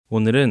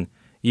오늘은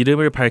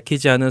이름을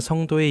밝히지 않은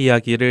성도의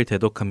이야기를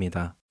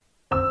대독합니다.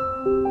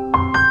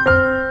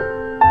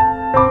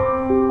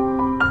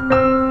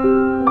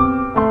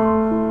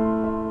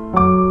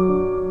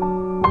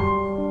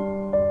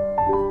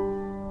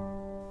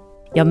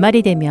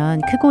 연말이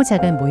되면 크고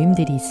작은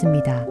모임들이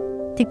있습니다.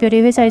 특별히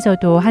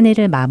회사에서도 한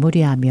해를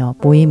마무리하며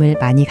모임을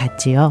많이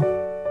갖지요.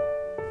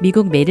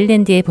 미국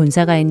메릴랜드에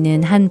본사가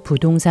있는 한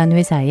부동산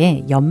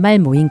회사의 연말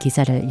모임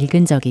기사를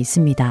읽은 적이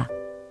있습니다.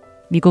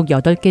 미국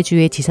 8개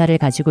주의 지사를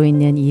가지고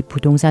있는 이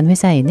부동산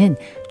회사에는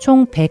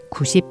총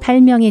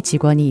 198명의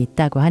직원이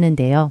있다고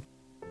하는데요.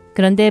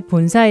 그런데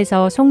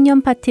본사에서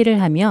송년 파티를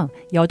하며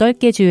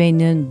 8개 주에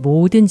있는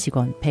모든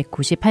직원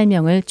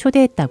 198명을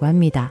초대했다고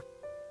합니다.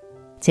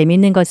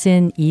 재미있는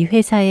것은 이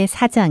회사의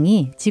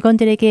사장이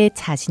직원들에게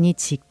자신이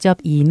직접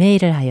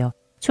이메일을 하여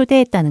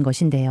초대했다는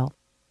것인데요.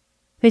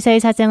 회사의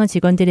사장은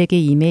직원들에게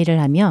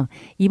이메일을 하며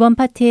이번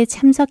파티에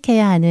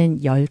참석해야 하는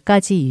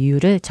 10가지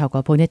이유를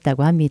적어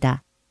보냈다고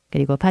합니다.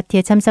 그리고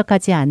파티에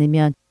참석하지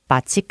않으면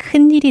마치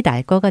큰일이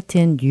날 것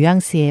같은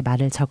뉘앙스의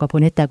말을 적어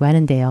보냈다고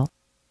하는데요.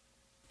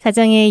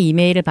 사장의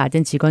이메일을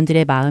받은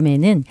직원들의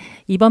마음에는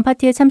이번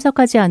파티에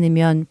참석하지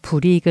않으면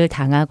불이익을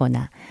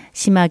당하거나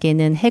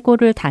심하게는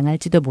해고를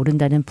당할지도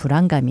모른다는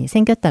불안감이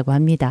생겼다고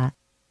합니다.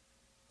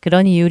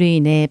 그런 이유로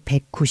인해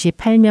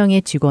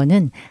 198명의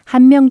직원은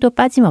한 명도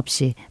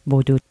빠짐없이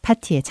모두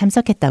파티에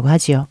참석했다고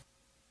하지요.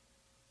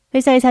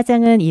 회사의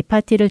사장은 이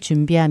파티를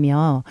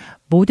준비하며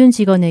모든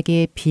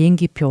직원에게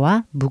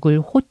비행기표와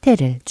묵을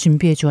호텔을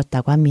준비해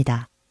주었다고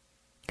합니다.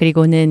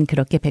 그리고는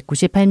그렇게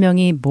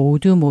 198명이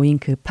모두 모인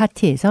그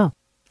파티에서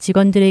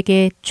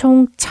직원들에게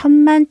총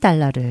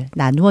 $10,000,000를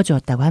나누어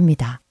주었다고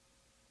합니다.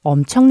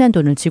 엄청난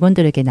돈을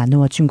직원들에게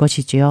나누어 준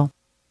것이지요.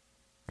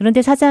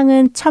 그런데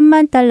사장은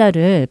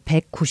 $10,000,000를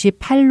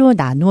 198로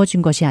나누어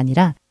준 것이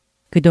아니라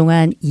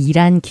그동안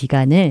일한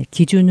기간을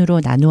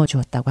기준으로 나누어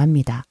주었다고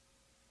합니다.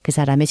 그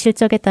사람의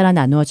실적에 따라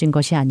나누어진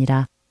것이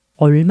아니라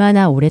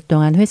얼마나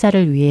오랫동안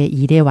회사를 위해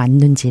일해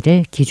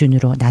왔는지를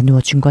기준으로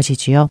나누어 준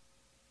것이지요.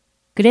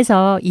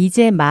 그래서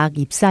이제 막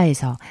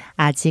입사해서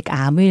아직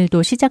아무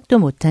일도 시작도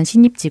못한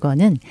신입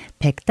직원은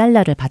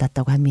 $100를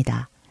받았다고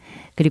합니다.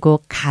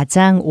 그리고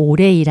가장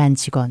오래 일한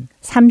직원,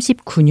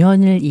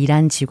 39년을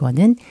일한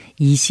직원은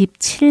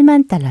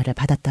 $270,000,000를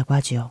받았다고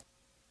하지요.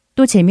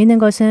 또 재미있는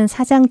것은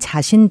사장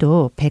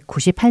자신도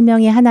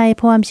 198명의 하나에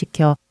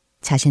포함시켜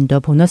자신도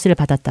보너스를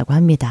받았다고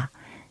합니다.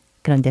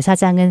 그런데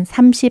사장은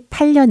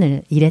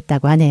 38년을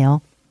일했다고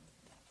하네요.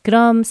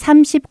 그럼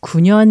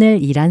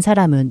 39년을 일한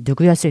사람은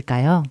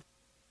누구였을까요?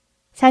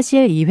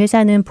 사실 이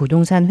회사는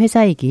부동산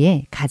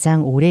회사이기에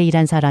가장 오래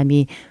일한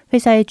사람이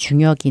회사의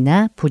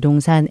중역이나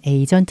부동산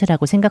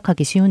에이전트라고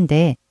생각하기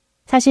쉬운데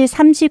사실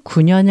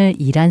 39년을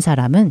일한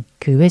사람은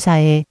그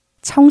회사의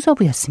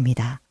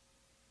청소부였습니다.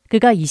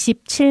 그가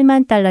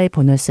 $270,000,000의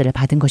보너스를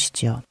받은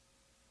것이지요.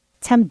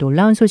 참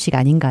놀라운 소식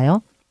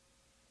아닌가요?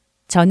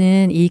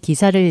 저는 이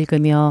기사를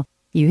읽으며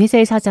이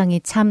회사의 사장이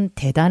참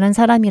대단한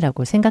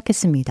사람이라고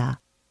생각했습니다.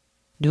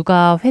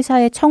 누가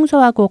회사에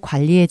청소하고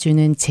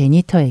관리해주는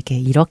제니터에게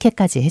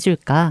이렇게까지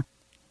해줄까?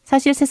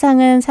 사실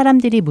세상은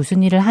사람들이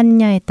무슨 일을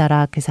하느냐에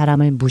따라 그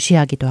사람을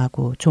무시하기도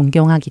하고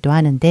존경하기도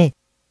하는데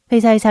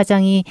회사의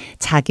사장이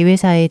자기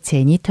회사의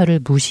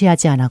제니터를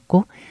무시하지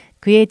않았고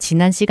그의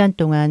지난 시간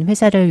동안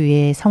회사를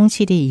위해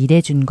성실히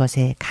일해준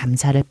것에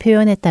감사를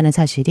표현했다는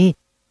사실이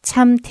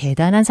참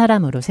대단한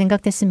사람으로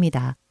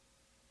생각됐습니다.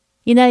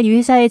 이날 이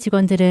회사의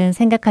직원들은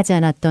생각하지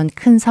않았던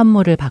큰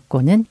선물을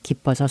받고는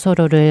기뻐서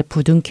서로를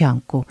부둥켜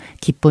안고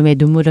기쁨의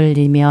눈물을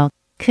흘리며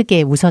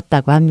크게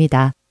웃었다고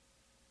합니다.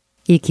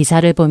 이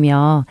기사를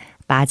보며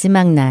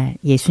마지막 날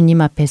예수님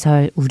앞에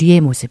설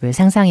우리의 모습을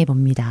상상해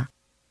봅니다.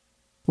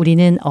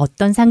 우리는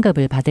어떤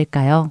상급을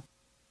받을까요?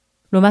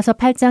 로마서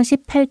 8장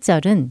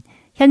 18절은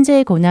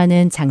현재의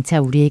고난은 장차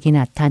우리에게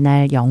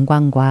나타날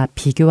영광과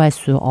비교할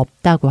수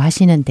없다고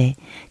하시는데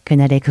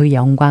그날의 그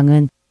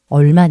영광은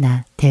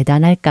얼마나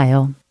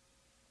대단할까요?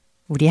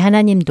 우리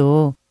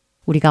하나님도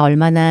우리가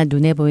얼마나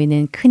눈에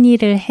보이는 큰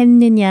일을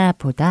했느냐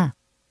보다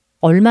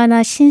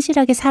얼마나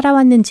신실하게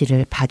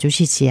살아왔는지를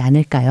봐주시지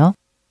않을까요?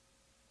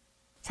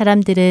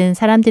 사람들은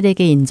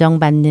사람들에게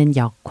인정받는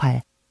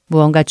역할,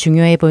 무언가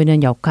중요해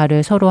보이는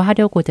역할을 서로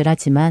하려고들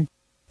하지만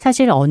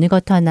사실 어느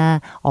것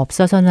하나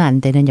없어서는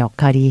안 되는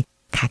역할이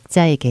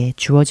각자에게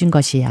주어진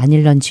것이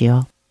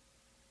아닐런지요.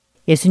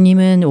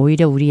 예수님은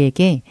오히려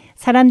우리에게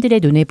사람들의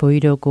눈에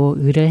보이려고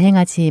의를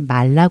행하지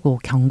말라고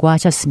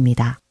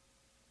경고하셨습니다.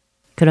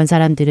 그런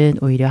사람들은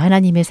오히려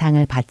하나님의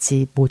상을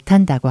받지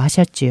못한다고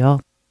하셨지요.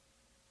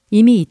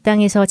 이미 이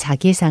땅에서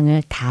자기의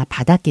상을 다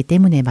받았기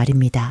때문에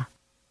말입니다.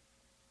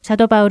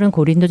 사도 바울은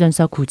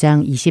고린도전서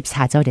 9장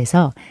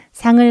 24절에서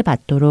상을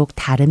받도록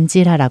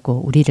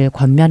다름질하라고 우리를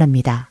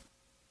권면합니다.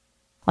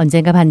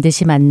 언젠가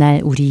반드시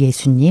만날 우리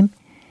예수님,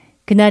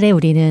 그날에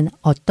우리는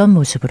어떤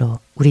모습으로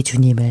우리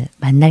주님을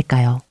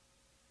만날까요?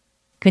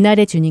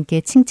 그날의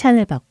주님께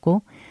칭찬을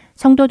받고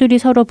성도들이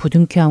서로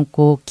부둥켜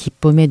안고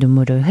기쁨의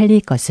눈물을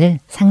흘릴 것을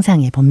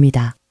상상해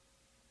봅니다.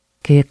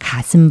 그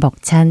가슴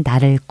벅찬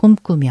날을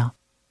꿈꾸며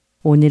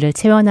오늘을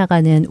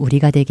채워나가는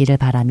우리가 되기를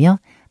바라며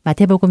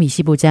마태복음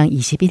 25장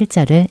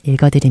 21절을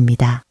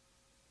읽어드립니다.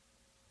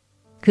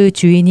 그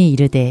주인이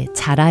이르되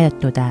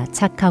잘하였도다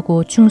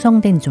착하고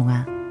충성된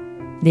종아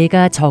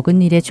내가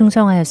적은 일에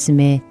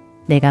충성하였음에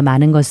내가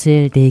많은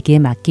것을 내게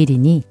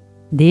맡기리니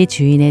내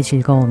주인의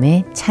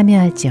즐거움에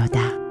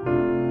참여할지어다.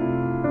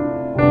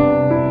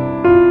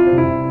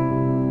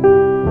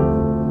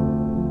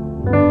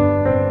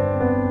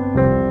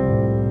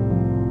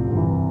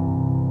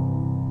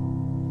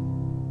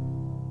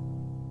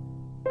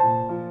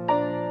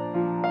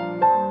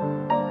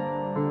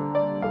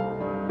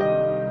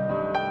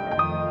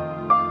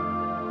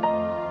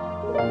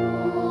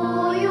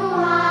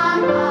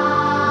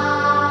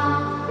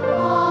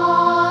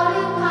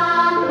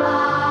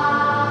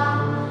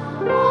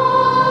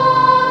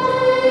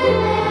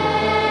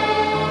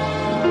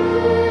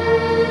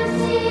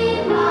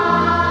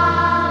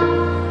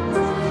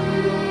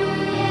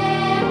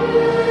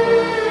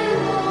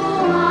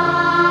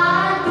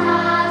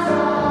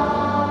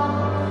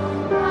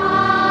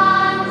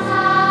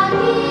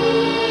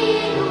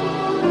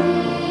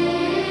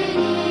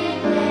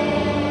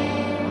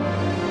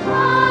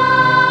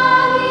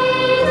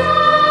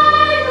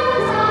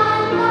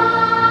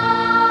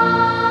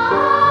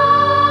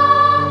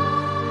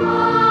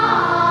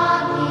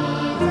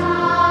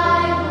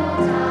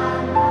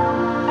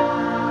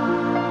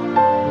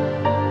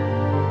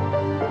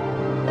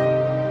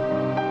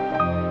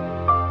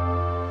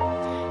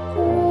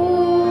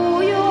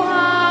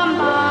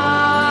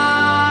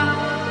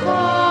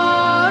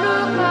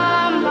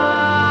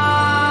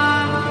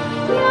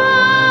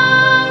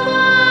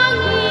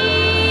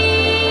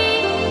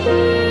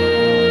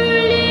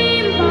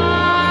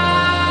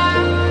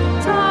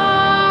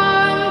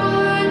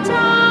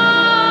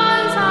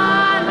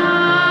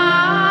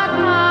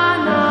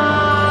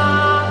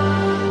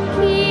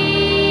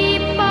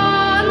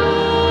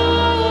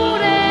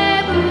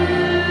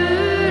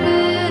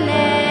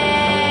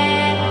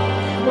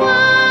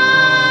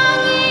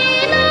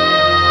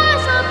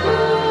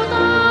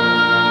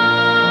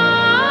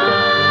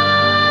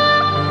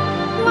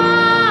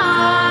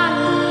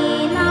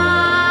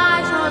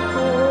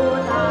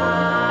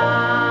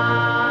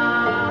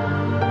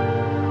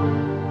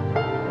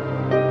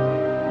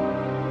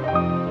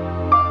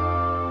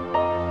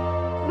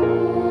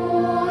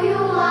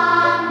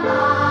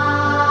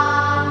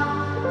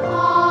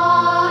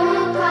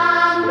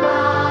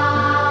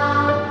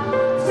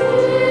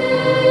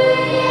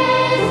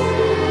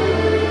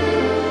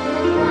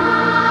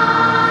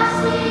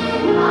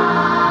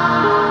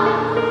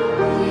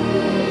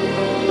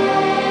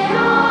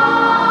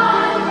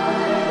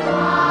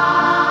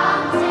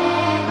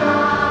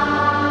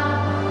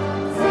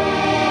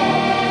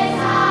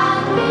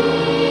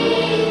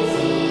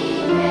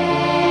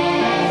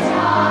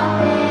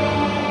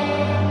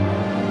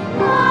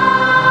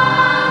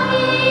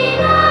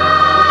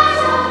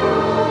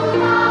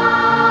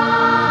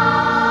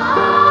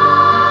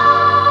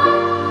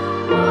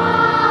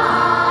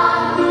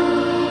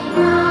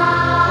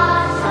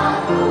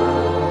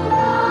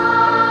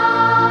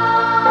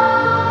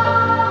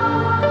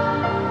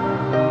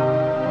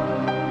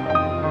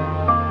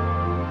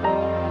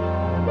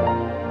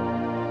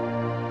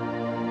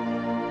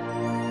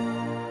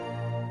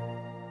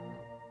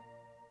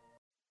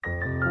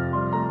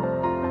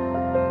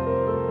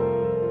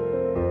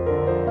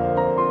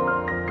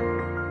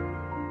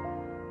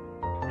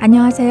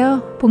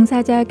 안녕하세요.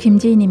 봉사자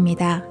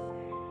김지인입니다.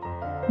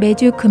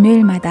 매주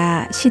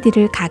금요일마다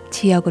CD를 각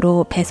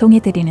지역으로 배송해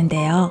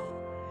드리는데요.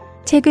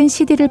 최근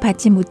CD를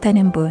받지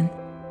못하는 분,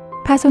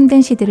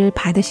 파손된 CD를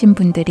받으신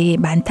분들이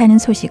많다는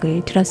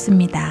소식을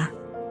들었습니다.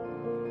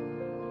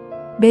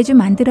 매주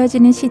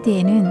만들어지는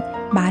CD에는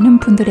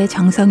많은 분들의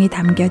정성이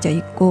담겨져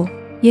있고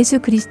예수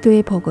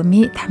그리스도의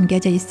복음이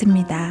담겨져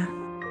있습니다.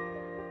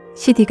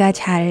 CD가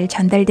잘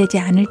전달되지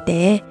않을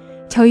때에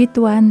저희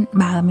또한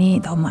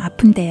마음이 너무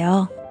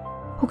아픈데요.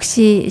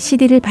 혹시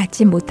CD를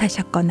받지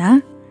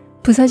못하셨거나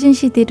부서진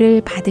CD를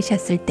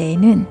받으셨을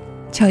때에는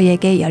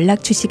저희에게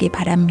연락 주시기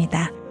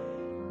바랍니다.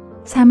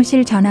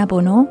 사무실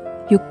전화번호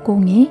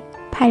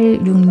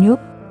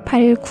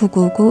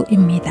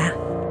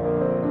 602-866-8999입니다.